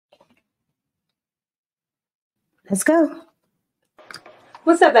Let's go.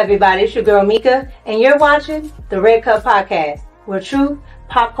 What's up, everybody? It's your girl Micca, and you're watching the Red Cup Podcast, where truth,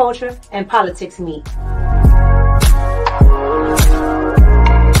 pop culture, and politics meet.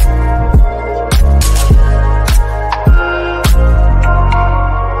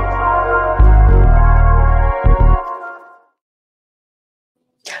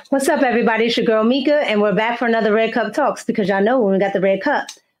 What's up, everybody? It's your girl Micca, and we're back for another Red Cup Talks because y'all know when we got the Red Cup,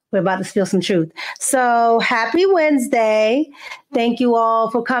 we're about to spill some truth. So happy Wednesday. Thank you all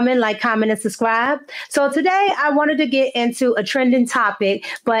for coming, like, comment, and subscribe. So today I wanted to get into a trending topic,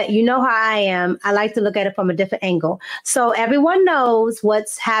 but you know how I am. I like to look at it from a different angle. So everyone knows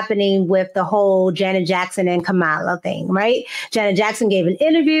what's happening with the whole Janet Jackson and Kamala thing, right? Janet Jackson gave an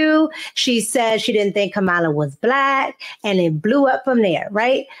interview. She said she didn't think Kamala was Black, and it blew up from there,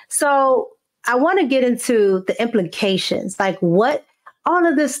 right? So I want to get into the implications, like what all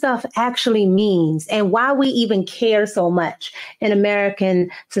of this stuff actually means and why we even care so much in American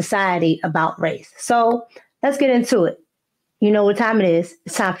society about race. So let's get into it. You know what time it is.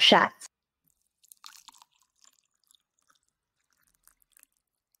 It's time for shots.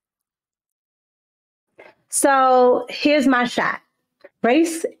 So here's my shot.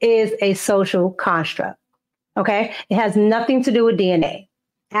 Race is a social construct, okay? It has nothing to do with DNA.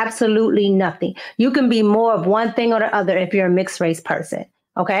 Absolutely nothing. You can be more of one thing or the other if you're a mixed race person,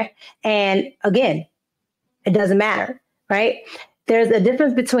 okay? And again, it doesn't matter, right? There's a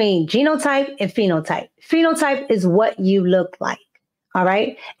difference between genotype and phenotype. Phenotype is what you look like, all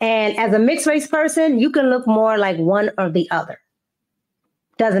right? And as a mixed race person, you can look more like one or the other.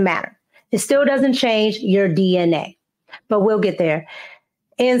 Doesn't matter. It still doesn't change your DNA, but we'll get there.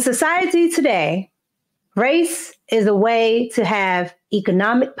 In society today, race is a way to have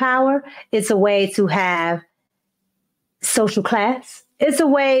economic power. It's a way to have social class. It's a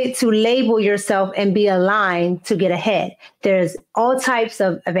way to label yourself and be aligned to get ahead. There's all types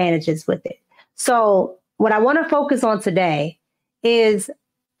of advantages with it. So what I want to focus on today is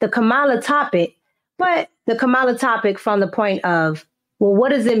the Kamala topic, but the Kamala topic from the point of, well, what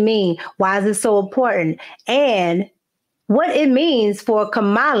does it mean? Why is it so important? And what it means for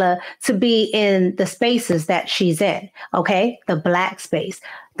Kamala to be in the spaces that she's in, okay? The Black space,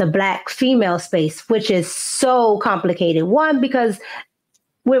 the Black female space, which is so complicated. One, because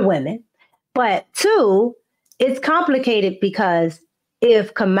we're women, but two, it's complicated because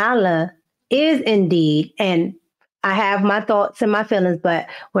if Kamala is indeed, and I have my thoughts and my feelings, but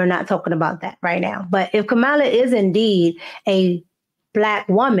we're not talking about that right now. But if Kamala is indeed a Black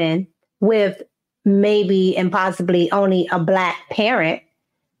woman with maybe and possibly only a Black parent,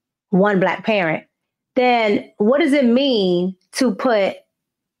 one Black parent, then what does it mean to put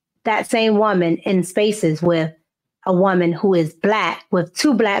that same woman in spaces with a woman who is Black with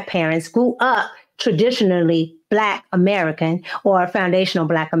two Black parents, grew up traditionally Black American or foundational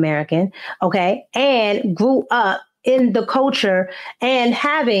Black American, okay, and grew up in the culture and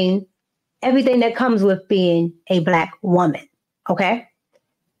having everything that comes with being a Black woman, okay?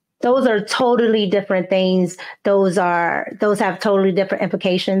 Those are totally different things. Those have totally different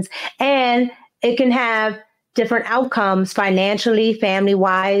implications, and it can have different outcomes financially,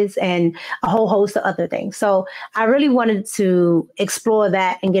 family-wise, and a whole host of other things. So I really wanted to explore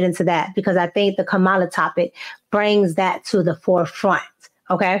that and get into that because I think the Kamala topic brings that to the forefront.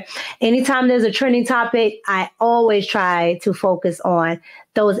 Okay. Anytime there's a trending topic, I always try to focus on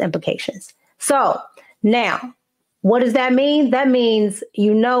those implications. So now, what does that mean? That means,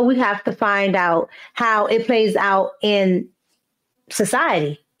 we have to find out how it plays out in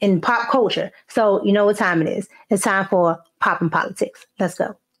society, in pop culture. So you know what time it is. It's time for Pop and Politics. Let's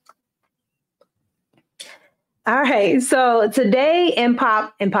go. All right. So today in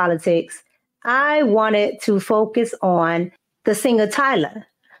Pop and Politics, I wanted to focus on the singer Tyla.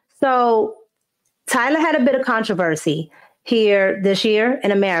 So Tyla had a bit of controversy here this year in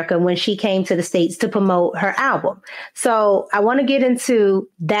America when she came to the States to promote her album. So I want to get into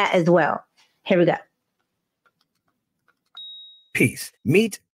that as well. Here we go. Peace.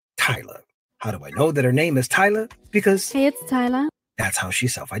 Meet Tyla. How do I know that her name is Tyla? Because hey, it's Tyla. That's how she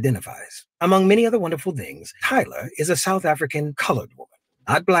self-identifies. Among many other wonderful things, Tyla is a South African colored woman.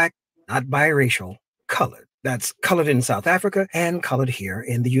 Not Black, not biracial, colored. That's colored in South Africa and colored here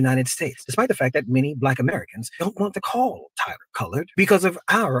in the United States, despite the fact that many Black Americans don't want to call Tyla colored because of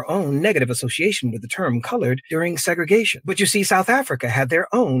our own negative association with the term colored during segregation. But you see, South Africa had their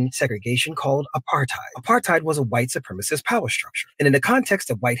own segregation called apartheid. Apartheid was a white supremacist power structure. And in the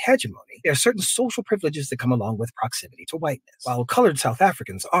context of white hegemony, there are certain social privileges that come along with proximity to whiteness. While colored South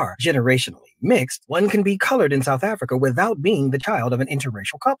Africans are generationally mixed, one can be colored in South Africa without being the child of an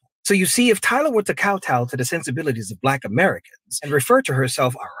interracial couple. So you see, if Tyla were to kowtow to the sensibilities of Black Americans and refer to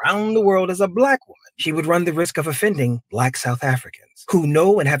herself around the world as a Black woman, she would run the risk of offending Black South Africans who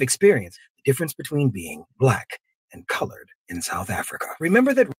know and have experienced the difference between being Black and colored in South Africa.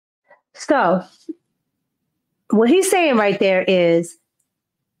 Remember that. So what he's saying right there is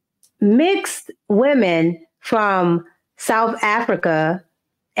mixed women from South Africa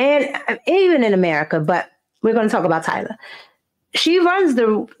and even in America, but we're going to talk about Tyla. She runs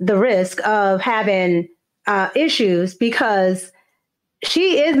the risk of having issues because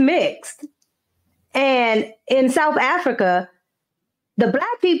she is mixed. And in South Africa, the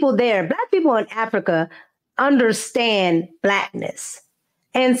Black people there, Black people in Africa understand Blackness.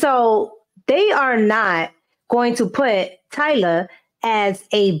 And so they are not going to put Tyla as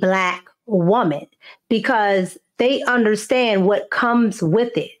a Black woman because they understand what comes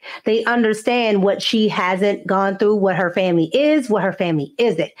with it. They understand what she hasn't gone through, what her family is, what her family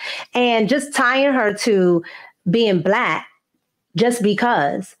isn't. And just tying her to being Black just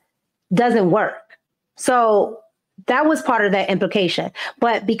because doesn't work. So that was part of that implication.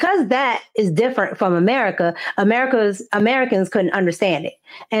 But because that is different from America, Americans couldn't understand it.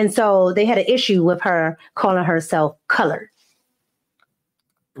 And so they had an issue with her calling herself colored.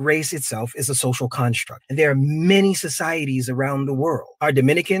 Race itself is a social construct, and there are many societies around the world. Are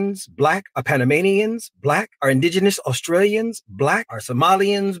Dominicans Black? Are Panamanians Black? Are Indigenous Australians Black? Are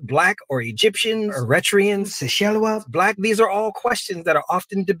Somalians Black? Or Egyptians, Eritreans, Seychelles Black? These are all questions that are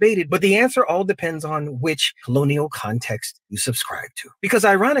often debated, but the answer all depends on which colonial context you subscribe to. Because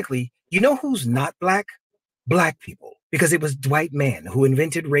ironically, you know who's not Black? Black people. Because it was Dwight Mann who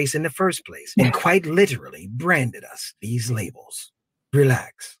invented race in the first place and quite literally branded us these labels.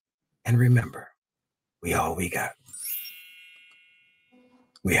 Relax and remember, we all we got.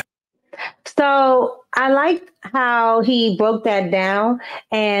 So I liked how he broke that down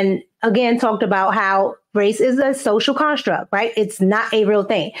and again talked about how race is a social construct, right? It's not a real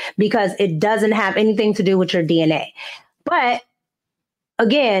thing because it doesn't have anything to do with your DNA. But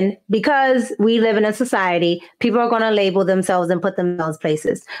again, because we live in a society, people are going to label themselves and put themselves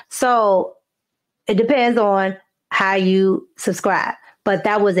places. So it depends on how you subscribe. But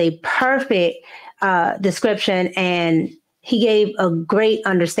that was a perfect description, and he gave a great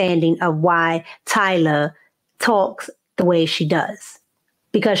understanding of why Tyla talks the way she does,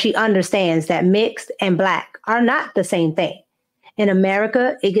 because she understands that mixed and Black are not the same thing. In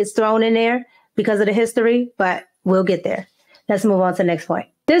America, it gets thrown in there because of the history, but we'll get there. Let's move on to the next point.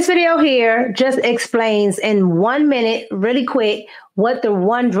 This video here just explains in 1 minute, really quick, what the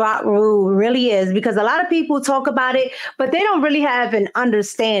one drop rule really is, because a lot of people talk about it, but they don't really have an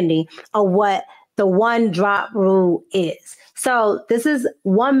understanding of what the one drop rule is. So this is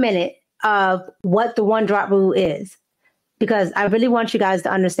 1 minute of what the one drop rule is, because I really want you guys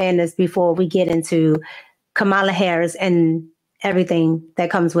to understand this before we get into Kamala Harris and everything that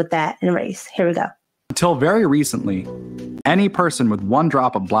comes with that in race. Here we go. Until very recently, any person with one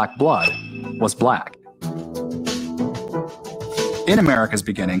drop of Black blood was Black. In America's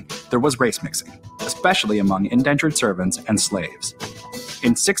beginning, there was race mixing, especially among indentured servants and slaves.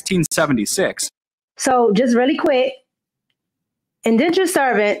 In 1676... So just really quick, indentured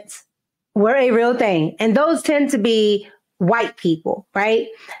servants were a real thing, and those tend to be white people, right?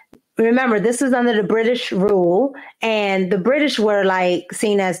 Remember, this is under the British rule, and the British were like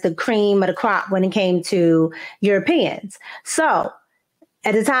seen as the cream of the crop when it came to Europeans. So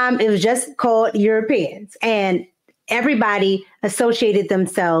at the time, it was just called Europeans, and everybody associated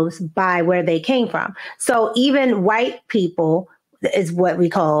themselves by where they came from. So even white people is what we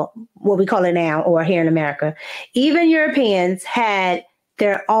call it now, or here in America. Even Europeans had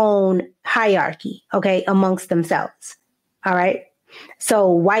their own hierarchy, okay, amongst themselves. All right. So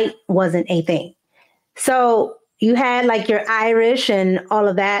white wasn't a thing. So you had like your Irish and all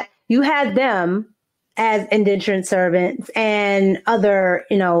of that. You had them as indentured servants and other,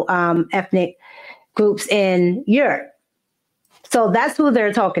 ethnic groups in Europe. So that's who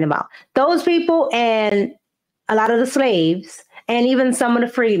they're talking about. Those people and a lot of the slaves and even some of the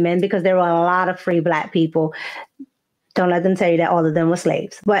freedmen, because there were a lot of free Black people. Don't let them tell you that all of them were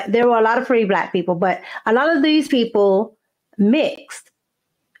slaves, but there were a lot of free Black people. But a lot of these people mixed.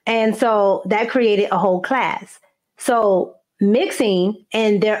 And so that created a whole class. So mixing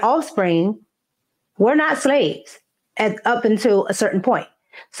and their offspring were not slaves up until a certain point.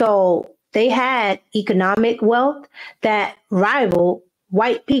 So they had economic wealth that rivaled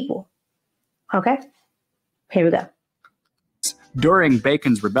white people. Okay, here we go. During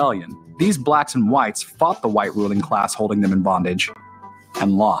Bacon's Rebellion, these blacks and whites fought the white ruling class holding them in bondage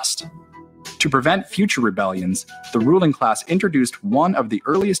and lost. To prevent future rebellions, the ruling class introduced one of the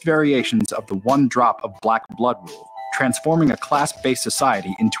earliest variations of the one drop of black blood rule, transforming a class-based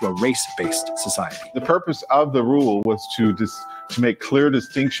society into a race-based society. The purpose of the rule was to make clear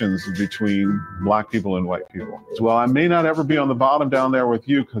distinctions between black people and white people. So, well, I may not ever be on the bottom down there with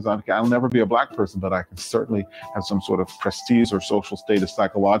you because I'll never be a black person, but I can certainly have some sort of prestige or social status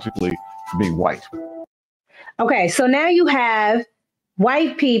psychologically for being white. Okay, so now you have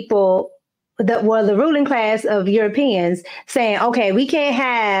white people that were the ruling class of Europeans saying, okay, we can't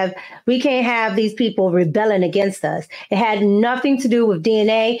have these people rebelling against us. It had nothing to do with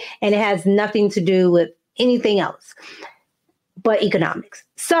DNA, and it has nothing to do with anything else but economics.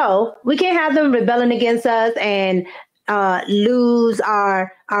 So we can't have them rebelling against us and lose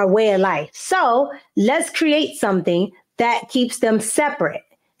our way of life. So let's create something that keeps them separate.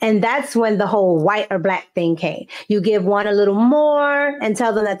 And that's when the whole white or black thing came. You give one a little more and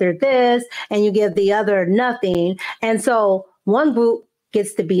tell them that they're this, and you give the other nothing. And so one group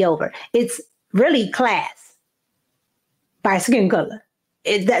gets to be over. It's really class by skin color.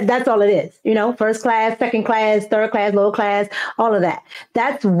 That's all it is. You know, first class, second class, third class, lower class, all of that.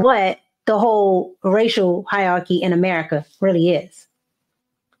 That's what the whole racial hierarchy in America really is.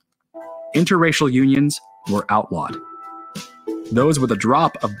 Interracial unions were outlawed. Those with a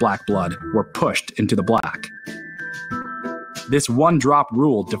drop of black blood were pushed into the black. This one-drop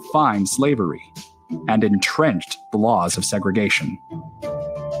rule defined slavery and entrenched the laws of segregation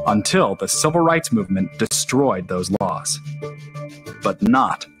until the civil rights movement destroyed those laws. But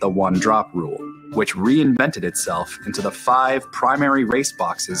not the one-drop rule, which reinvented itself into the 5 primary race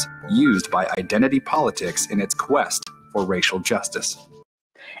boxes used by identity politics in its quest for racial justice.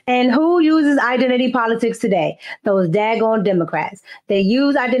 And who uses identity politics today? Those daggone Democrats. They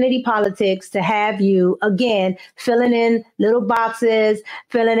use identity politics to have you, again, filling in little boxes,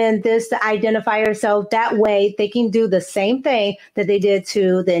 filling in this to identify yourself. That way they can do the same thing that they did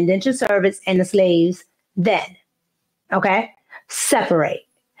to the indentured servants and the slaves then. Okay? Separate.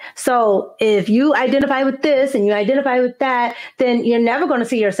 So if you identify with this and you identify with that, then you're never going to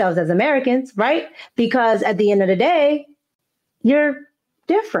see yourselves as Americans, right? Because at the end of the day, you're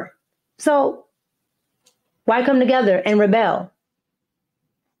different. So why come together and rebel?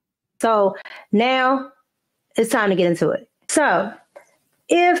 So now it's time to get into it. So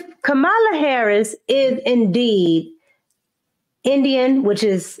if Kamala Harris is indeed Indian, which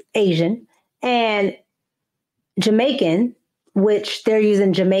is Asian, and Jamaican, which they're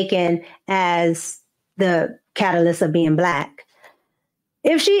using Jamaican as the catalyst of being black,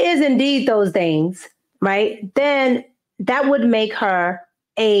 if she is indeed those things, right, then that would make her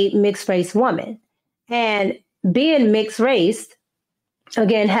a mixed race woman. And being mixed race,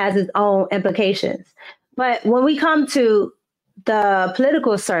 again, has its own implications. But when we come to the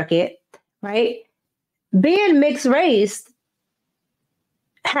political circuit, right, being mixed race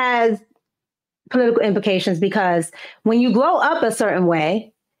has political implications because when you grow up a certain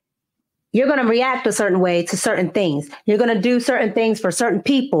way, you're going to react a certain way to certain things. You're going to do certain things for certain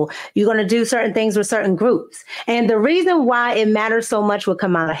people. You're going to do certain things with certain groups. And the reason why it matters so much with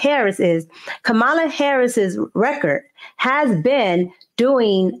Kamala Harris is Kamala Harris's record has been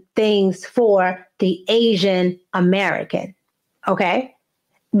doing things for the Asian American, okay?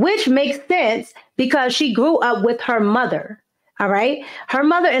 Which makes sense because she grew up with her mother, all right? Her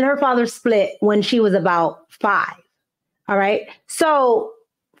mother and her father split when she was about 5, all right? So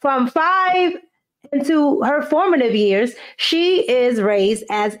from 5 into her formative years, she is raised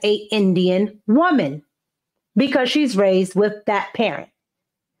as an Indian woman because she's raised with that parent,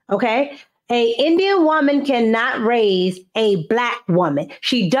 okay? An Indian woman cannot raise a black woman.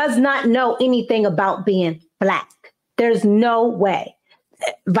 She does not know anything about being black. There's no way.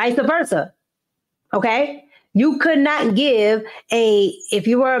 Vice versa, okay? You could not give if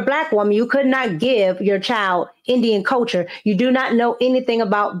you were a black woman, you could not give your child Indian culture. You do not know anything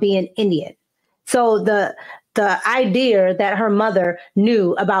about being Indian. So the idea that her mother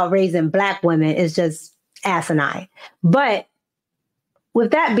knew about raising black women is just asinine. But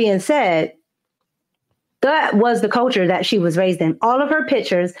with that being said, that was the culture that she was raised in. All of her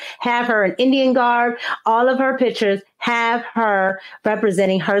pictures have her in Indian garb. All of her pictures have her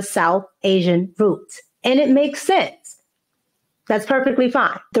representing her South Asian roots. And it makes sense. That's perfectly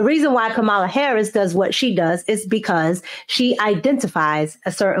fine. The reason why Kamala Harris does what she does is because she identifies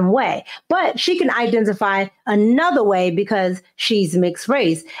a certain way. But she can identify another way because she's mixed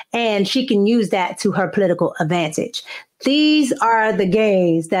race, and she can use that to her political advantage. These are the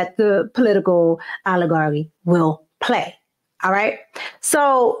games that the political oligarchy will play. All right.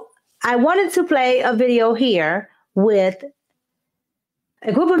 So I wanted to play a video here with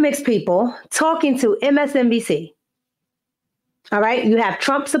a group of mixed people talking to MSNBC. All right. You have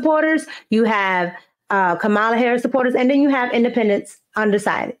Trump supporters, you have Kamala Harris supporters, and then you have independents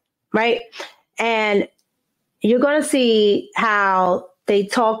undecided. Right. And you're going to see how they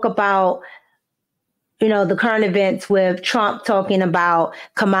talk about, the current events with Trump talking about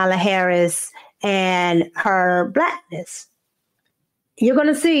Kamala Harris and her blackness. You're going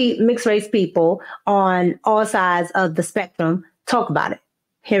to see mixed race people on all sides of the spectrum talk about it.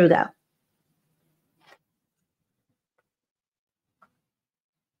 Here we go.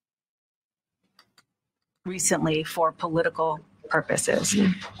 Recently for political purposes,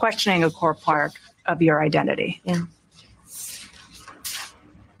 questioning a core part of your identity. Yeah.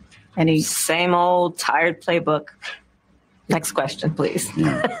 Any same old tired playbook. Next question, please.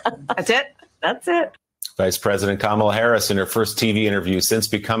 That's it. That's it. Vice President Kamala Harris, in her first TV interview since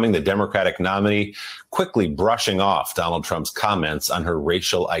becoming the Democratic nominee, quickly brushing off Donald Trump's comments on her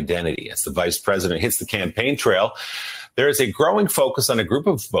racial identity. As the vice president hits the campaign trail, there is a growing focus on a group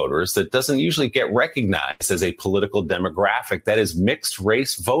of voters that doesn't usually get recognized as a political demographic. That is mixed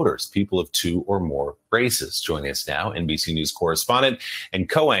race voters, people of two or more races. Joining us now, NBC News correspondent and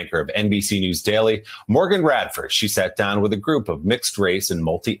co-anchor of NBC News Daily, Morgan Radford. She sat down with a group of mixed race and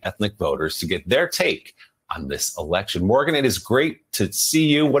multi-ethnic voters to get their take on this election. Morgan, it is great to see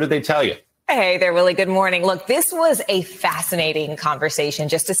you. What did they tell you? Hey there, Willie. Good morning. Look, this was a fascinating conversation,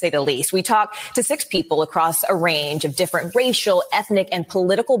 just to say the least. We talked to 6 people across a range of different racial, ethnic, and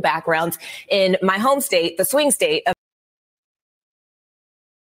political backgrounds in my home state, the swing state of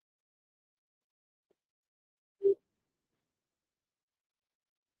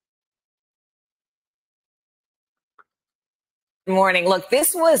morning. Look,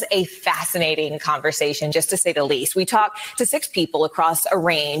 this was a fascinating conversation, just to say the least. We talked to 6 people across a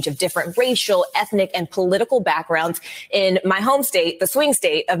range of different racial, ethnic, and political backgrounds in my home state, the swing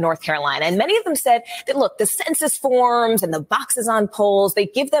state of North Carolina. And many of them said that, look, the census forms and the boxes on polls, they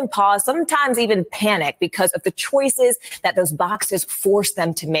give them pause, sometimes even panic because of the choices that those boxes force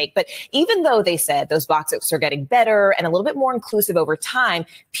them to make. But even though they said those boxes are getting better and a little bit more inclusive over time,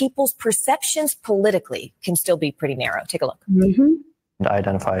 people's perceptions politically can still be pretty narrow. Take a look. I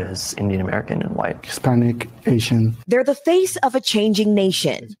identify as Indian American and white. Hispanic, Asian. They're the face of a changing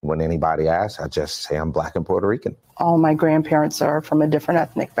nation. When anybody asks, I just say I'm Black and Puerto Rican. All my grandparents are from a different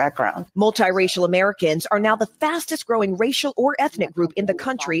ethnic background. Multiracial Americans are now the fastest growing racial or ethnic group in the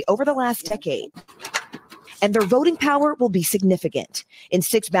country over the last decade. And their voting power will be significant. In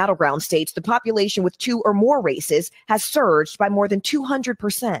 6 battleground states, the population with 2 or more races has surged by more than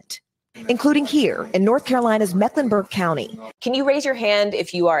 200%. Including here in North Carolina's Mecklenburg County. Can you raise your hand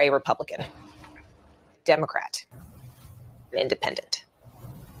if you are a Republican, Democrat, Independent?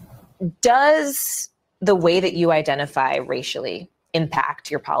 Does the way that you identify racially impact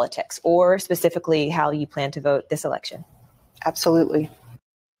your politics, or specifically how you plan to vote this election? Absolutely.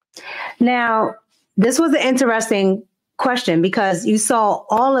 Now, this was an interesting question because you saw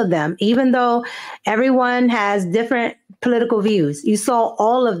all of them, even though everyone has different political views, you saw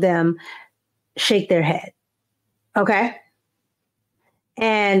all of them shake their head. Okay.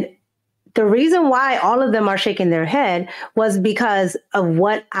 And the reason why all of them are shaking their head was because of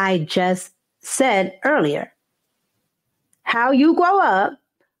what I just said earlier. How you grow up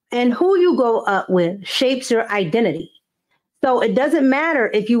and who you grow up with shapes your identity. So it doesn't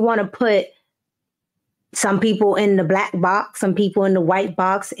matter if you want to put some people in the black box, some people in the white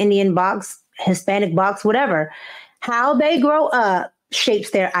box, Indian box, Hispanic box, whatever. How they grow up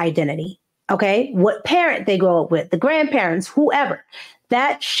shapes their identity. Okay. What parent they grow up with, the grandparents, whoever,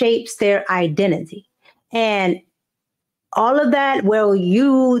 that shapes their identity. And all of that, well,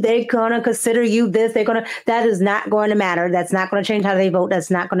 they're going to consider you this, that is not going to matter. That's not going to change how they vote. That's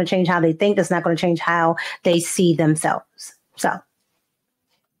not going to change how they think. That's not going to change how they see themselves. So.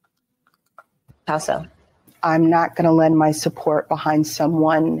 How so? I'm not going to lend my support behind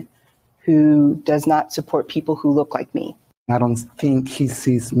someone who does not support people who look like me. I don't think he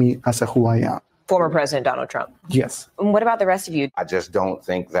sees me as who I am. Former President Donald Trump. Yes. And what about the rest of you? I just don't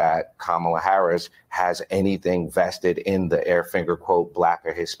think that Kamala Harris has anything vested in the air finger quote Black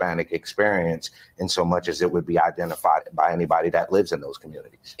or Hispanic experience in so much as it would be identified by anybody that lives in those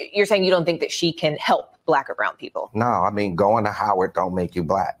communities. You're saying you don't think that she can help Black or brown people? No, I mean, going to Howard don't make you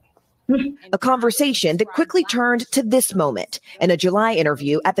Black. A conversation that quickly turned to this moment in a July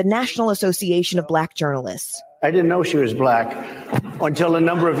interview at the National Association of Black Journalists. I didn't know she was Black until a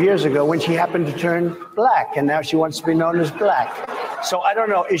number of years ago when she happened to turn Black, and now she wants to be known as Black. So I don't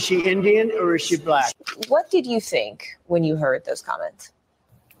know, is she Indian or is she Black? What did you think when you heard those comments?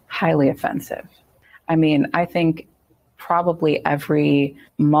 Highly offensive. I mean, I think probably every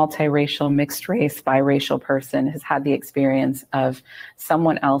multiracial, mixed race, biracial person has had the experience of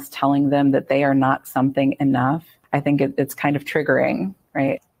someone else telling them that they are not something enough. I think it's kind of triggering,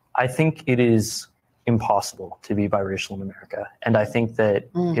 right? I think it is impossible to be biracial in America. And I think that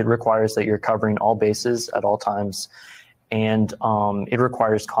it requires that you're covering all bases at all times. And it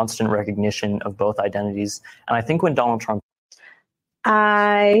requires constant recognition of both identities. And I think when Donald Trump...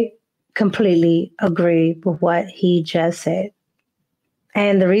 I completely agree with what he just said.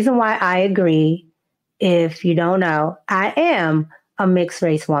 And the reason why I agree, if you don't know, I am a mixed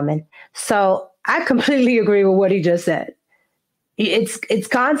race woman. So I completely agree with what he just said. It's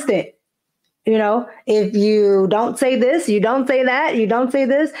constant. You know, if you don't say this, you don't say that, you don't say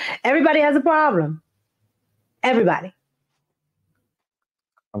this, everybody has a problem. Everybody.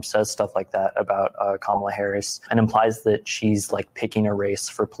 Says stuff like that about Kamala Harris and implies that she's like picking a race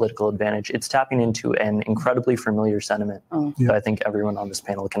for political advantage. It's tapping into an incredibly familiar sentiment that I think everyone on this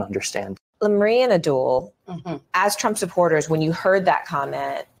panel can understand. Marie and Adul, as Trump supporters, when you heard that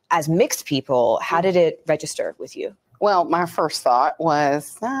comment, as mixed people, how did it register with you? Well, my first thought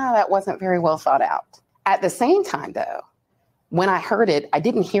was, that wasn't very well thought out. At the same time, though, when I heard it, I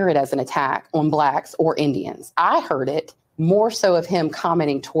didn't hear it as an attack on Blacks or Indians. I heard it more so of him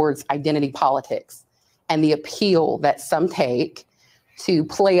commenting towards identity politics and the appeal that some take to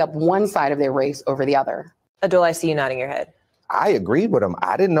play up one side of their race over the other. Adul, I see you nodding your head. I agreed with him.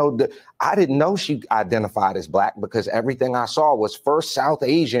 I didn't know she identified as Black because everything I saw was first South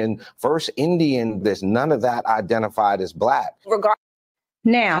Asian, first Indian. There's none of that identified as Black.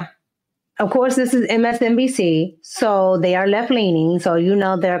 Now, of course, this is MSNBC, so they are left-leaning, so you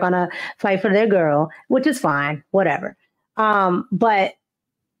know they're going to fight for their girl, which is fine, whatever. But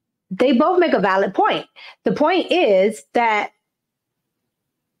they both make a valid point. The point is that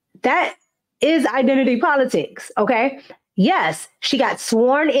is identity politics, okay? Yes, she got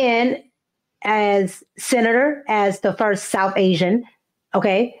sworn in as senator, as the first South Asian,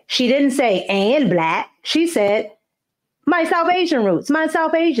 okay? She didn't say, and Black. She said, my South Asian roots, my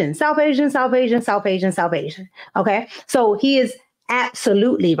South Asian, South Asian, South Asian, South Asian, South Asian, okay? So he is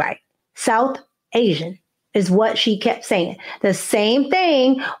absolutely right. South Asian is what she kept saying. The same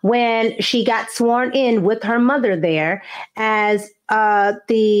thing when she got sworn in with her mother there as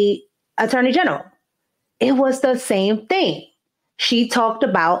the Attorney General. It was the same thing. She talked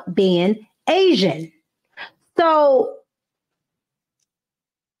about being Asian. So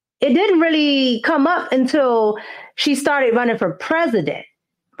it didn't really come up until she started running for president,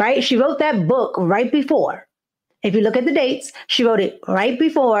 right? She wrote that book right before. If you look at the dates, she wrote it right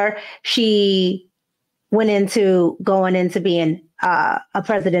before she went into going into being a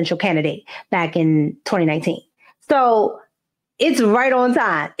presidential candidate back in 2019. So it's right on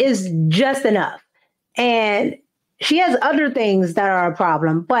time. It's just enough. And she has other things that are a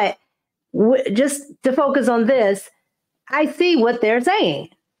problem, but just to focus on this, I see what they're saying.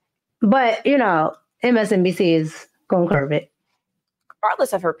 But, you know, MSNBC is going to curb it.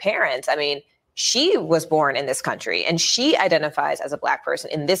 Regardless of her parents, I mean, she was born in this country and she identifies as a Black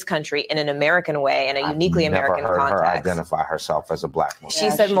person in this country in an American way, in a uniquely American context. I've never heard her identify herself as a Black woman. She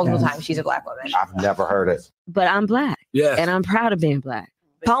said multiple times she's a Black woman. I've never heard it. But I'm Black. Yes. And I'm proud of being Black.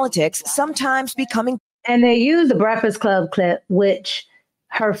 Politics sometimes becoming... And they used the Breakfast Club clip, which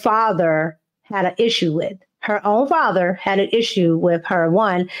her father had an issue with. Her own father had an issue with her,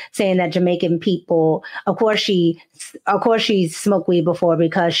 one, saying that Jamaican people, of course she smoked weed before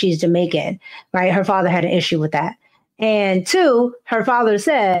because she's Jamaican, right? Her father had an issue with that. And two, her father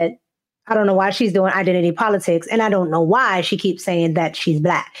said, I don't know why she's doing identity politics, and I don't know why she keeps saying that she's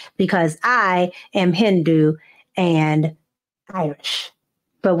Black, because I am Hindu and Irish.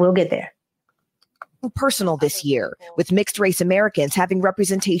 But we'll get there. Personal this year, with mixed race Americans having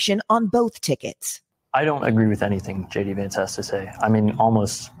representation on both tickets. I don't agree with anything JD Vance has to say. I mean,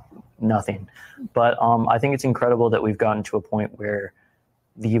 almost nothing. But I think it's incredible that we've gotten to a point where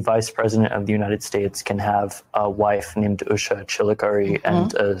the vice president of the United States can have a wife named Usha Chilikari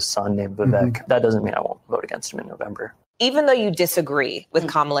and a son named Vivek. That doesn't mean I won't vote against him in November. Even though you disagree with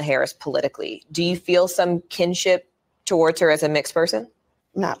Kamala Harris politically, do you feel some kinship towards her as a mixed person?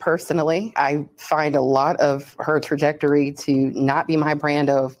 Not personally. I find a lot of her trajectory to not be my brand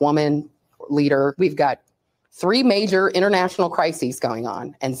of woman leader. We've got 3 major international crises going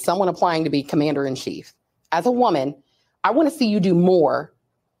on and someone applying to be commander-in-chief. As a woman, I want to see you do more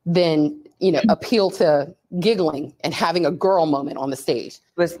than, appeal to giggling and having a girl moment on the stage.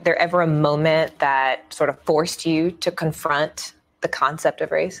 Was there ever a moment that sort of forced you to confront the concept of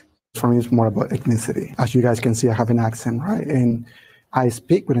race? For me, it's more about ethnicity. As you guys can see, I have an accent, right? And I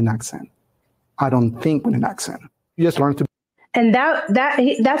speak with an accent. I don't think with an accent. You just learn to. And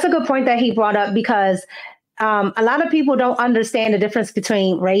that's a good point that he brought up, because a lot of people don't understand the difference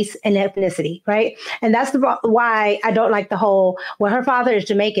between race and ethnicity, right? And that's why I don't like the whole, well, her father is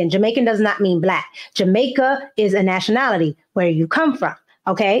Jamaican. Jamaican does not mean black. Jamaica is a nationality, where you come from.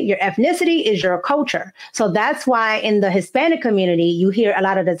 Okay, your ethnicity is your culture. So that's why in the Hispanic community, you hear a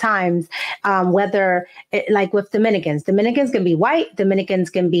lot of the times, like with Dominicans can be white, Dominicans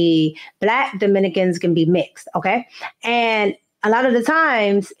can be black, Dominicans can be mixed. Okay. And a lot of the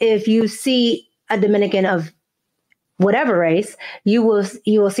times, if you see a Dominican of whatever race, you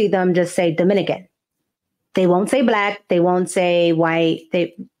will see them just say Dominican. They won't say black. They won't say white.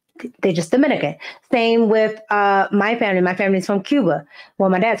 They just Dominican. Same with my family. My family is from Cuba. Well,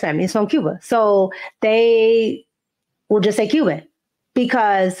 my dad's family is from Cuba. So they will just say Cuban,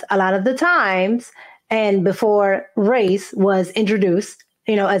 because a lot of the times, and before race was introduced,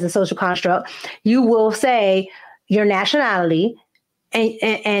 as a social construct, you will say your nationality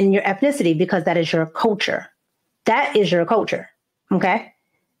and your ethnicity, because that is your culture. That is your culture. Okay.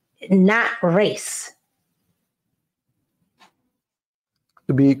 Not race.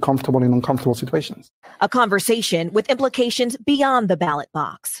 To be comfortable in uncomfortable situations. A conversation with implications beyond the ballot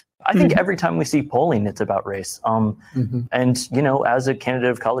box. I think every time we see polling, it's about race. And, as a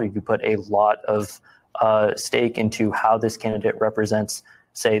candidate of color, you put a lot of stake into how this candidate represents,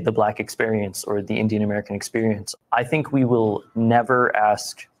 say, the Black experience or the Indian American experience. I think we will never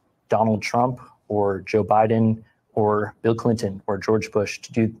ask Donald Trump or Joe Biden or Bill Clinton or George Bush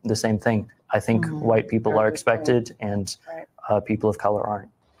to do the same thing. I think white people are expected, and people of color aren't.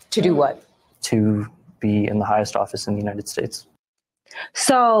 To do what? To be in the highest office in the United States.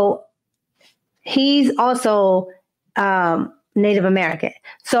 So he's also Native American.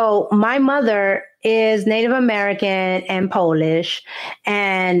 So my mother is Native American and Polish.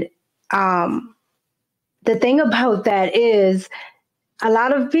 And the thing about that is a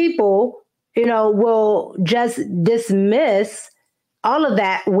lot of people, will just dismiss all of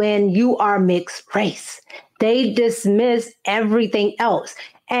that when you are mixed race. They dismiss everything else.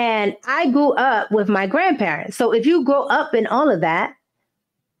 And I grew up with my grandparents. So if you grow up in all of that,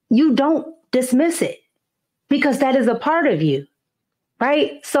 you don't dismiss it, because that is a part of you,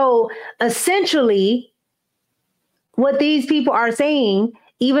 right? So essentially, what these people are saying,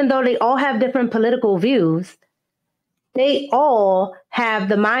 even though they all have different political views, they all have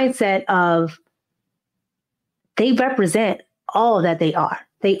the mindset of they represent all that they are.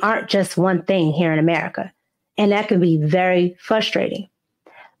 They aren't just one thing here in America. And that can be very frustrating.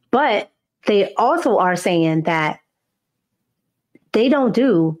 But they also are saying that they don't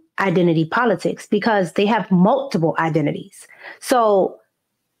do identity politics, because they have multiple identities. So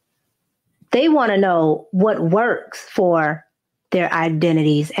they want to know what works for their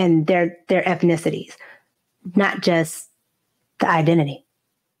identities and their ethnicities, not just the identity.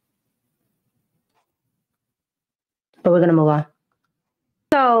 But we're going to move on.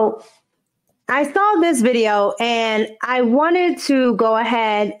 So I saw this video and I wanted to go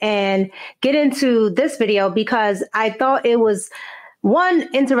ahead and get into this video because I thought it was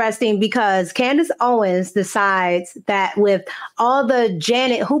interesting, because Candace Owens decides that with all the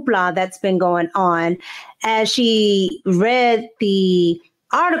Janet hoopla that's been going on, as she read the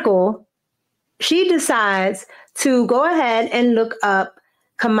article, she decides to go ahead and look up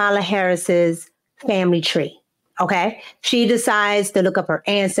Kamala Harris's family tree. Okay. She decides to look up her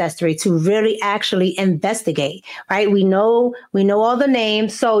ancestry to really actually investigate, right? We know all the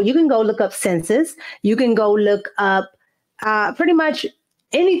names. So you can go look up census. You can go look up pretty much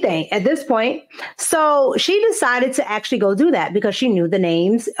anything at this point. So she decided to actually go do that because she knew the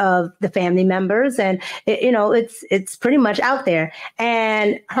names of the family members, and it's pretty much out there.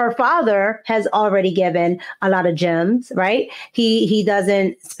 And her father has already given a lot of gems, right? He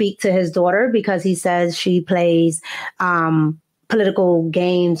doesn't speak to his daughter because he says she plays political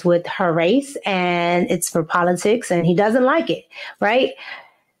games with her race, and it's for politics, and he doesn't like it, right?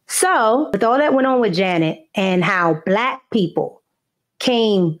 So with all that went on with Janet and how Black people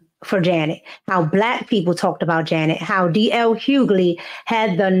came for Janet, how Black people talked about Janet, how D.L. Hughley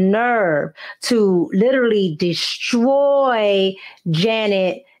had the nerve to literally destroy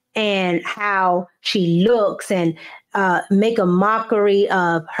Janet and how she looks and make a mockery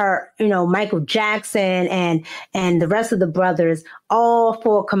of her, Michael Jackson and the rest of the brothers, all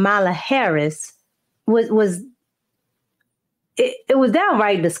for Kamala Harris, was it was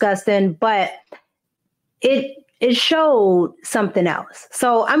downright disgusting, but it showed something else.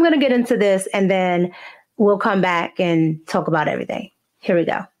 So I'm going to get into this and then we'll come back and talk about everything. Here we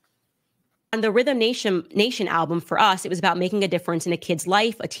go. On the Rhythm Nation album, for us, it was about making a difference in a kid's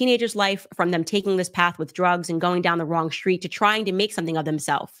life, a teenager's life, from them taking this path with drugs and going down the wrong street to trying to make something of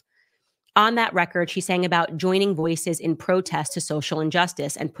themselves. On that record, she sang about joining voices in protest to social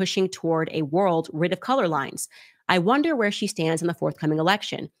injustice and pushing toward a world rid of color lines. I wonder where she stands in the forthcoming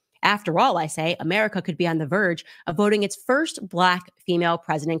election. After all, I say, America could be on the verge of voting its first Black female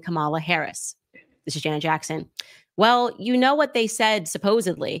president, Kamala Harris. This is Janet Jackson. Well, you know what they said,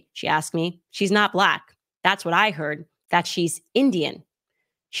 supposedly, she asked me. She's not Black. That's what I heard, that she's Indian.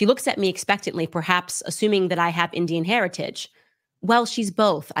 She looks at me expectantly, perhaps assuming that I have Indian heritage. Well, she's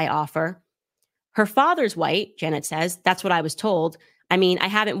both, I offer. Her father's white, Janet says. That's what I was told. I mean, I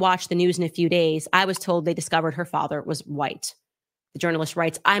haven't watched the news in a few days. I was told they discovered her father was white. The journalist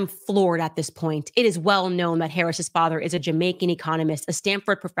writes, I'm floored at this point. It is well known that Harris's father is a Jamaican economist, a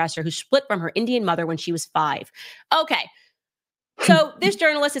Stanford professor who split from her Indian mother when she was 5. Okay. So this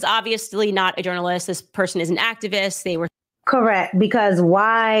journalist is obviously not a journalist. This person is an activist. They were correct. Because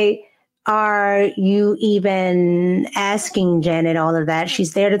why are you even asking Janet all of that?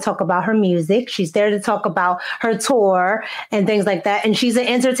 She's there to talk about her music. She's there to talk about her tour and things like that. And she's an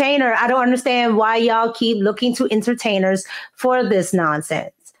entertainer. I don't understand why y'all keep looking to entertainers for this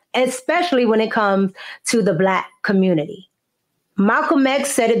nonsense, especially when it comes to the Black community. Malcolm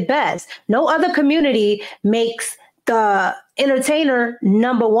X said it best. No other community makes the entertainer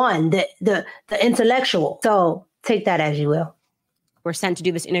number one, the intellectual. So take that as you will. Were sent to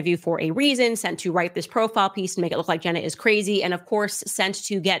do this interview for a reason, sent to write this profile piece to make it look like Jenna is crazy, and of course, sent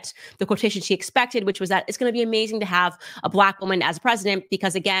to get the quotation she expected, which was that it's going to be amazing to have a Black woman as president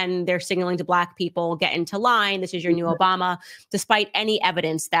because, again, they're signaling to Black people, get into line. This is your new Obama, despite any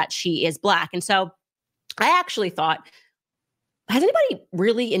evidence that she is Black. And so I actually thought, has anybody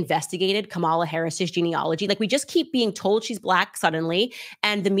really investigated Kamala Harris's genealogy? Like, we just keep being told she's Black suddenly,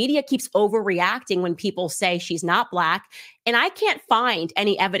 and the media keeps overreacting when people say she's not Black. And I can't find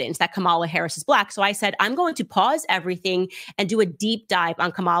any evidence that Kamala Harris is Black. So I said, I'm going to pause everything and do a deep dive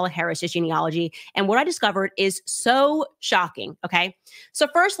on Kamala Harris's genealogy. And what I discovered is so shocking. Okay. So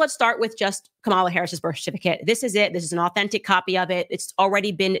first, let's start with just Kamala Harris's birth certificate. This is it. This is an authentic copy of it. It's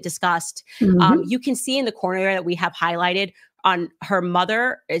already been discussed. You can see in the corner there that we have highlighted on her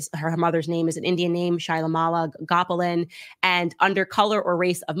mother, her mother's name is an Indian name, Shailamala Gopalan, and under color or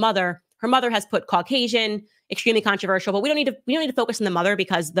race of mother, her mother has put Caucasian, extremely controversial, but we don't need to focus on the mother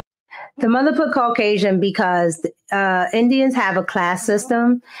because the mother put Caucasian because Indians have a class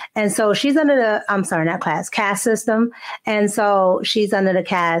system. And so she's under the, caste system. And so she's under the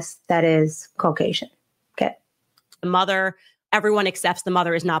caste that is Caucasian. Okay. The mother, everyone accepts the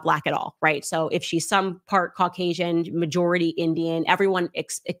mother is not Black at all, right? So if she's some part Caucasian, majority Indian, everyone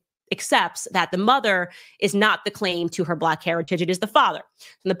accepts that the mother is not the claim to her Black heritage. It is the father.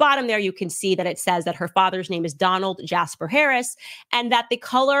 On the bottom there, you can see that it says that her father's name is Donald Jasper Harris and that the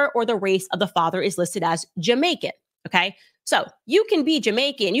color or the race of the father is listed as Jamaican. Okay. So you can be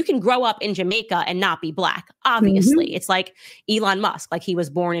Jamaican, you can grow up in Jamaica and not be Black. Obviously, it's like Elon Musk, like he was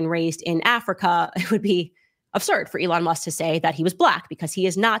born and raised in Africa. It would be absurd for Elon Musk to say that he was Black because he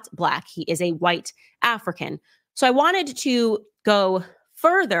is not Black. He is a white African. So I wanted to go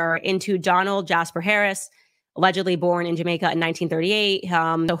further into Donald Jasper Harris, allegedly born in Jamaica in 1938.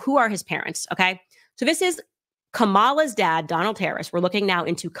 So who are his parents? Okay. So this is Kamala's dad, Donald Harris. We're looking now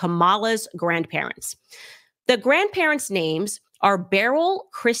into Kamala's grandparents. The grandparents' names are Beryl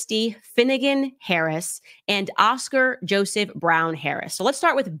Christie Finnegan Harris and Oscar Joseph Brown Harris. So let's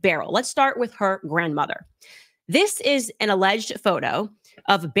start with Beryl. Let's start with her grandmother. This is an alleged photo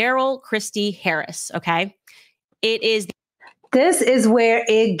of Beryl Christie Harris. Okay. This is where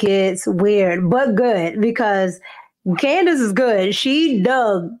it gets weird, but good, because Candace is good. She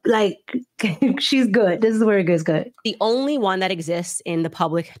dug, like, she's good. This is where it gets good. The only one that exists in the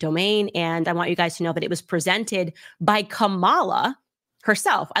public domain. And I want you guys to know that it was presented by Kamala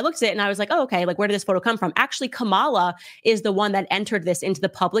herself. I looked at it and I was like, oh, okay, like, where did this photo come from? Actually, Kamala is the one that entered this into the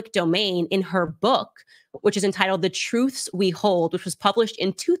public domain in her book, which is entitled The Truths We Hold, which was published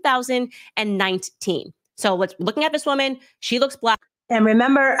in 2019. So looking at this woman, she looks Black. And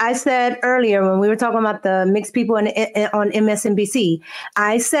remember, I said earlier when we were talking about the mixed people on MSNBC,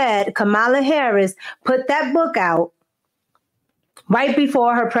 I said Kamala Harris put that book out right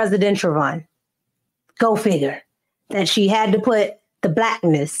before her presidential run. Go figure. That she had to put the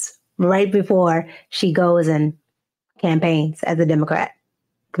Blackness right before she goes and campaigns as a Democrat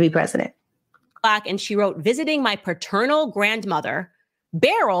to be president. Black, and she wrote, visiting my paternal grandmother,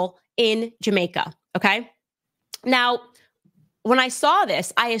 Beryl, in Jamaica. Okay. Now, when I saw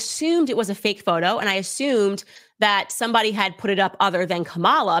this, I assumed it was a fake photo, and I assumed that somebody had put it up other than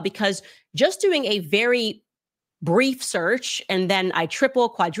Kamala, because just doing a very brief search, and then I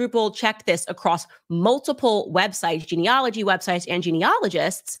quadruple checked this across multiple websites, genealogy websites and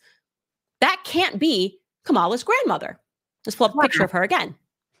genealogists, that can't be Kamala's grandmother. Let's pull up a picture of her again.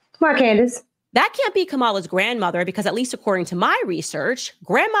 Come on, Candace. That can't be Kamala's grandmother, because at least according to my research,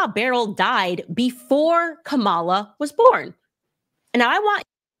 Grandma Beryl died before Kamala was born. And now I want...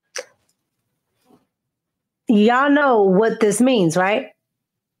 Y'all know what this means, right?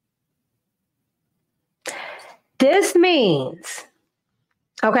 This means,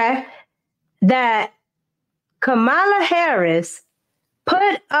 okay, that Kamala Harris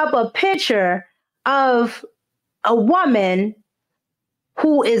put up a picture of a woman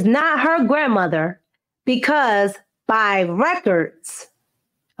who is not her grandmother, because by records,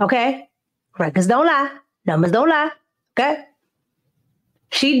 okay, records don't lie, numbers don't lie, okay,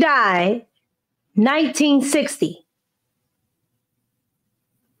 she died 1960.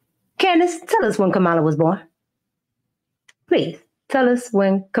 Candace, tell us when Kamala was born. Please, tell us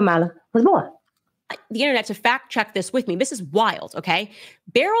when Kamala was born. The internet to fact check this with me. This is wild, okay?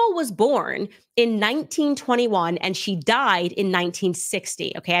 Beryl was born in 1921 and she died in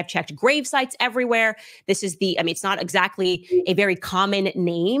 1960, okay? I've checked grave sites everywhere. This is it's not exactly a very common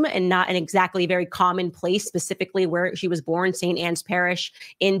name and not an exactly very common place, specifically where she was born, St. Anne's Parish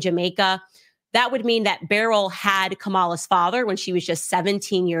in Jamaica. That would mean that Beryl had Kamala's father when she was just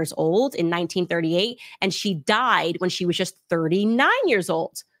 17 years old in 1938, and she died when she was just 39 years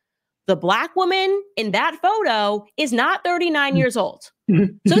old. The Black woman in that photo is not 39 years old. So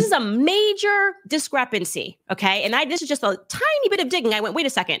this is a major discrepancy, okay? And this is just a tiny bit of digging. I went, wait a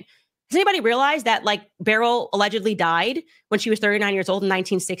second. Does anybody realize that Beryl allegedly died when she was 39 years old in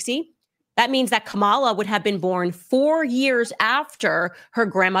 1960? That means that Kamala would have been born 4 years after her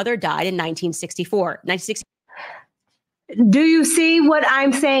grandmother died in 1964. Do you see what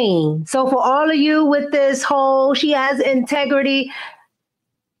I'm saying? So for all of you with this whole, she has integrity,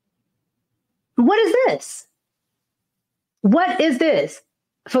 what is this? What is this?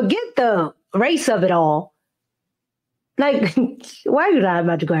 Forget the race of it all. Why are you lying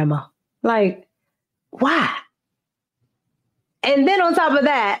about your grandma? Why? And then on top of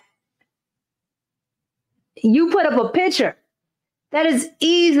that, you put up a picture that is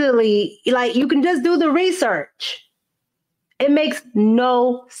easily, you can just do the research. It makes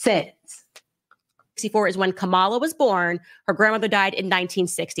no sense. 1964 is when Kamala was born. Her grandmother died in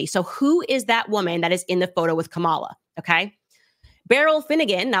 1960. So who is that woman that is in the photo with Kamala? Okay. Beryl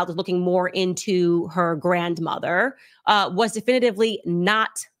Finnegan, now looking more into her grandmother, was definitively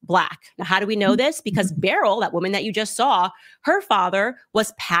not Black. Now, how do we know this? Because Beryl, that woman that you just saw, her father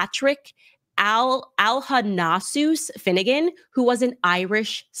was Patrick Alhanasus Finnegan, who was an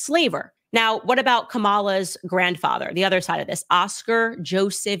Irish slaver. Now, what about Kamala's grandfather? The other side of this, Oscar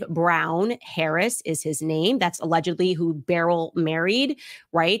Joseph Brown Harris is his name. That's allegedly who Beryl married,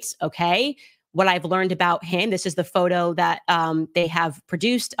 right? Okay. What I've learned about him, this is the photo that they have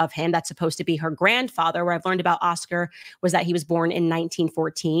produced of him. That's supposed to be her grandfather. Where I've learned about Oscar was that he was born in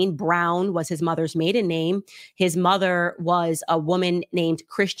 1914. Brown was his mother's maiden name. His mother was a woman named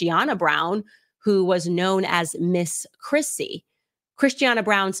Christiana Brown, who was known as Miss Chrissy. Christiana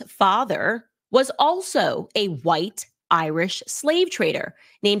Brown's father was also a white Irish slave trader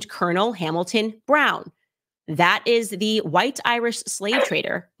named Colonel Hamilton Brown. That is the white Irish slave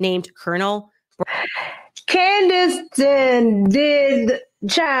trader named Colonel Brown. Candace did,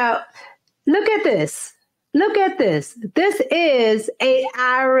 child, look at this. Look at this. This is an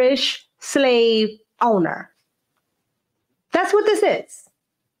Irish slave owner. That's what this is.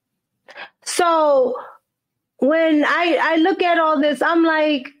 So when I look at all this, I'm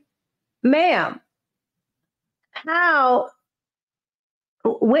like, ma'am,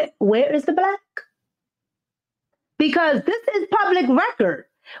 where is the Black? Because this is public record,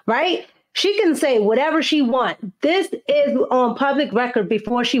 right? She can say whatever she wants. This is on public record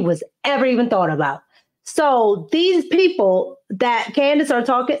before she was ever even thought about. So these people that Candace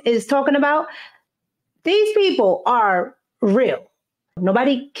is talking about, these people are real.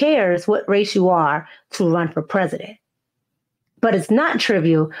 Nobody cares what race you are to run for president. But it's not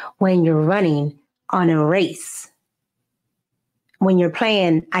trivial when you're running on a race, when you're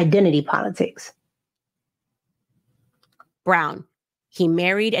playing identity politics. Brown. He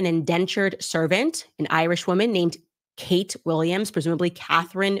married an indentured servant, an Irish woman named Kate Williams, presumably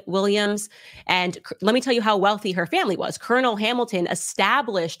Catherine Williams. And let me tell you how wealthy her family was. Colonel Hamilton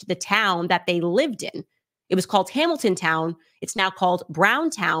established the town that they lived in. It was called Hamilton Town. It's now called Brown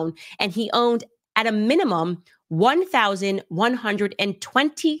Town. And he owned, at a minimum,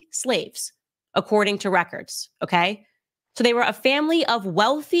 1,120 slaves, according to records. Okay. So they were a family of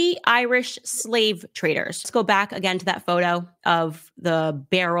wealthy Irish slave traders. Let's go back again to that photo of the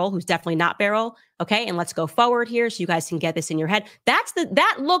Beryl, who's definitely not Beryl. Okay. And let's go forward here so you guys can get this in your head.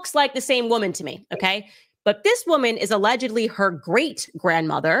 That looks like the same woman to me. Okay. But this woman is allegedly her great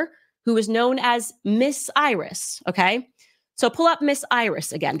grandmother, who is known as Miss Iris. Okay. So pull up Miss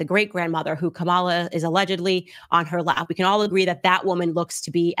Iris again, the great grandmother who Kamala is allegedly on her lap. We can all agree that that woman looks to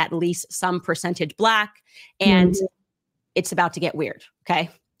be at least some percentage Black, and it's about to get weird.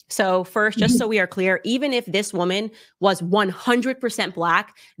 Okay. So first, just so we are clear, even if this woman was 100%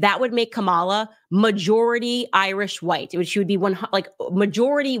 Black, that would make Kamala majority Irish white. She would be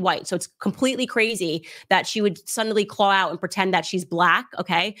majority white. So it's completely crazy that she would suddenly claw out and pretend that she's Black.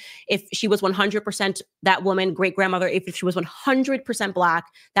 Okay. If she was 100% that woman, great grandmother, if she was 100% Black,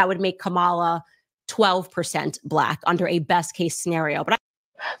 that would make Kamala 12% Black under a best case scenario.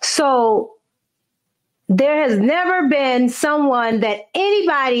 So there has never been someone that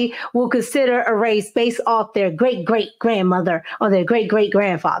anybody will consider a race based off their great-great-grandmother or their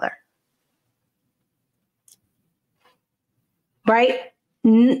great-great-grandfather. Right?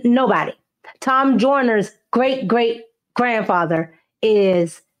 Nobody. Tom Joyner's great-great-grandfather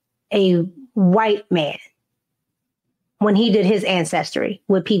is a white man when he did his ancestry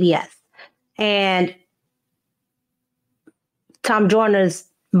with PBS. And Tom Joyner's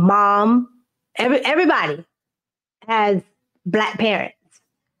mom, everybody has Black parents.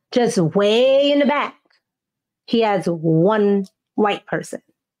 Just way in the back, he has one white person.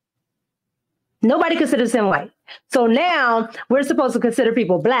 Nobody considers him white. So now we're supposed to consider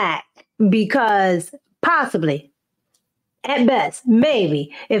people Black because possibly, at best,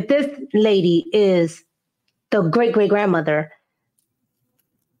 maybe, if this lady is the great-great-grandmother,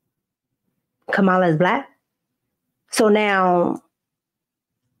 Kamala is Black. So now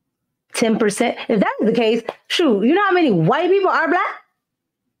 10%. If that is the case, shoot, you know how many white people are Black?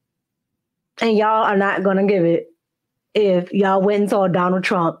 And y'all are not going to give it if y'all went and saw Donald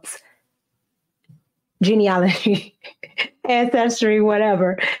Trump's genealogy, ancestry,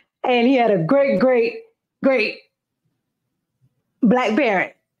 whatever, and he had a great Black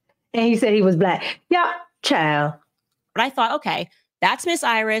parent, and he said he was Black. Yeah, child. But I thought, okay, that's Miss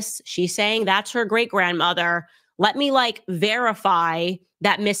Iris. She's saying that's her great grandmother. Let me verify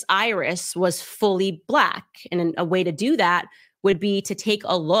that Miss Iris was fully Black. And a way to do that would be to take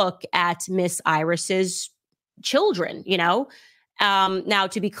a look at Miss Iris's children, Now,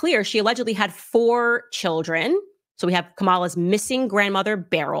 to be clear, she allegedly had 4 children. So we have Kamala's missing grandmother,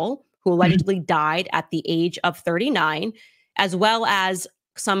 Beryl, who allegedly died at the age of 39, as well as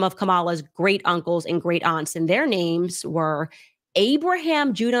some of Kamala's great uncles and great aunts. And their names were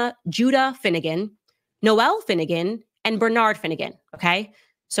Abraham Judah Finnegan, Noel Finnegan, and Bernard Finnegan. Okay.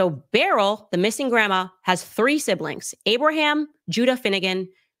 So Beryl, the missing grandma, has 3 siblings: Abraham, Judah Finnegan,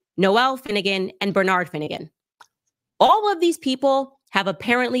 Noel Finnegan, and Bernard Finnegan. All of these people have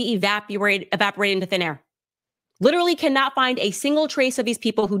apparently evaporated into thin air. Literally cannot find a single trace of these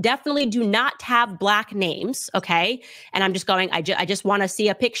people who definitely do not have Black names. Okay. And I'm just going, I just want to see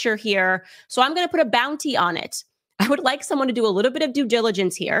a picture here. So I'm going to put a bounty on it. I would like someone to do a little bit of due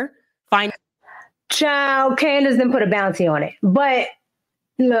diligence here. Find. Child, Candace didn't put a bounty on it. But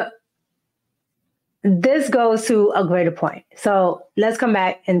look, this goes to a greater point. So let's come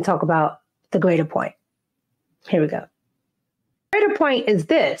back and talk about the greater point. Here we go. The greater point is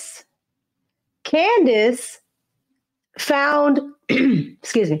this. Candace found,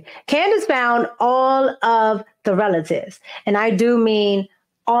 Candace found all of the relatives. And I do mean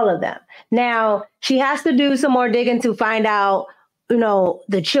all of them. Now, she has to do some more digging to find out,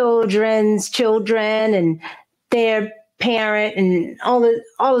 the children's children and their parent and all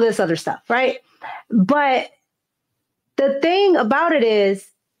of this other stuff, right? But the thing about it is,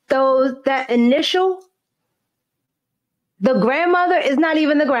 that initial, the grandmother is not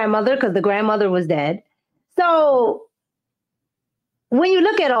even the grandmother because the grandmother was dead. So when you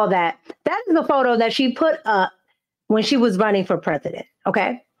look at all that, that is the photo that she put up when she was running for president.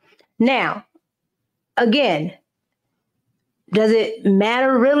 Okay. Now, again, does it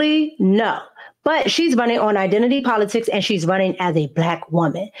matter really? No. But she's running on identity politics and she's running as a Black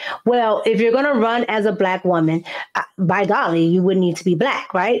woman. Well, if you're going to run as a Black woman, by golly, you would need to be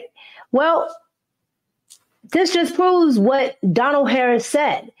Black, right? Well, this just proves what Donald Harris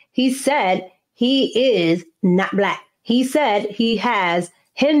said. He said he is not Black. He said he has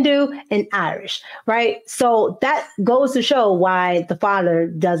Hindu and Irish, right? So that goes to show why the father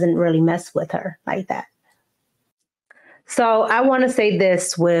doesn't really mess with her like that. So I want to say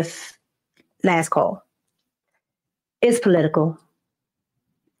this with last call. It's political.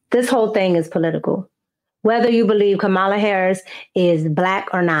 This whole thing is political. Whether you believe Kamala Harris is Black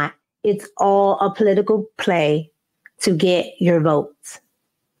or not, it's all a political play to get your votes.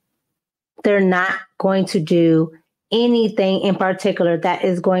 They're not going to do anything in particular that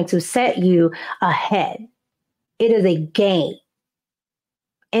is going to set you ahead. It is a game.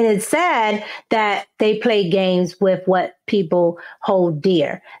 And it's sad that they play games with what people hold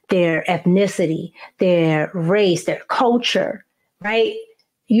dear, their ethnicity, their race, their culture, right?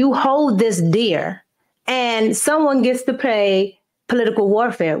 You hold this dear and someone gets to play political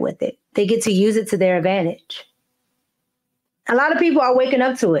warfare with it. They get to use it to their advantage. A lot of people are waking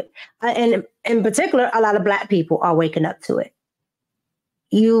up to it. And in particular, a lot of Black people are waking up to it.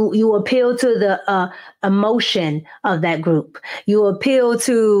 You appeal to the emotion of that group. You appeal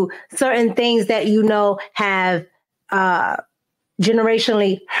to certain things that you know have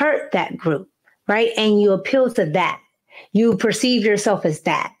generationally hurt that group, right? And you appeal to that. You perceive yourself as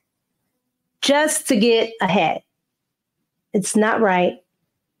that just to get ahead. It's not right.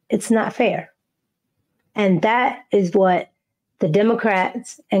 It's not fair. And that is what the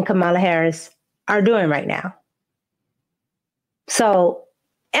Democrats and Kamala Harris are doing right now. So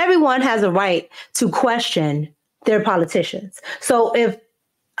everyone has a right to question their politicians. So if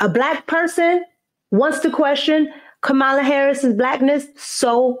a Black person wants to question Kamala Harris's Blackness,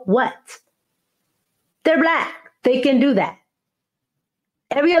 so what? They're Black. They can do that.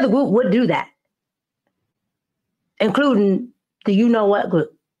 Every other group would do that, including the you-know-what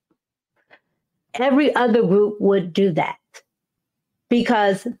group. Every other group would do that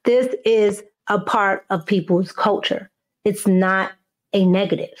because this is a part of people's culture. It's not a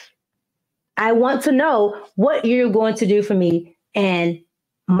negative. I want to know what you're going to do for me and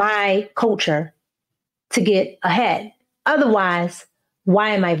my culture to get ahead. Otherwise, why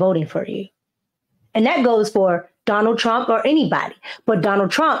am I voting for you? And that goes for Donald Trump or anybody. But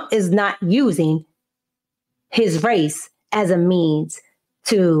Donald Trump is not using his race as a means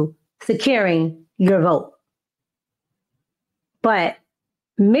to securing your vote. But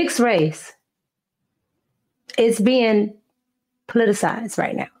mixed race is being politicized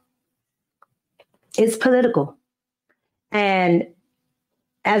right now. It's political. And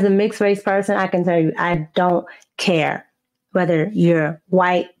as a mixed race person, I can tell you, I don't care whether you're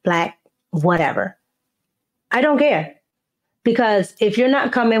white, Black, whatever. I don't care. Because if you're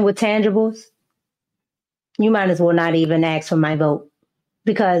not coming with tangibles, you might as well not even ask for my vote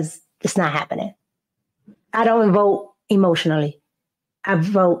because it's not happening. I don't vote emotionally. I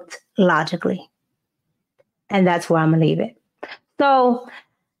vote logically. And that's where I'm going to leave it. So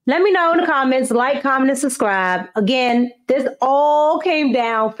let me know in the comments, like, comment, and subscribe. Again, this all came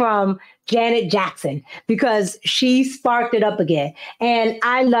down from Janet Jackson because she sparked it up again. And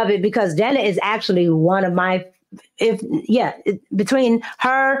I love it because Janet is actually one of my, between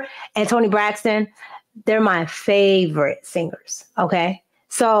her and Toni Braxton, they're my favorite singers. Okay.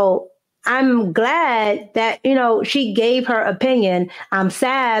 So I'm glad that, she gave her opinion. I'm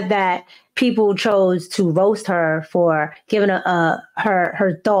sad that people chose to roast her for giving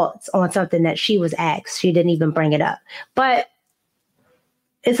her thoughts on something that she was asked. She didn't even bring it up. But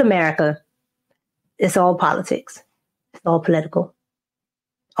it's America. It's all politics. It's all political.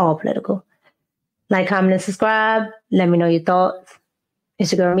 All political. Like, comment, and subscribe. Let me know your thoughts.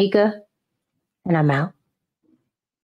 It's your girl, Micca, and I'm out.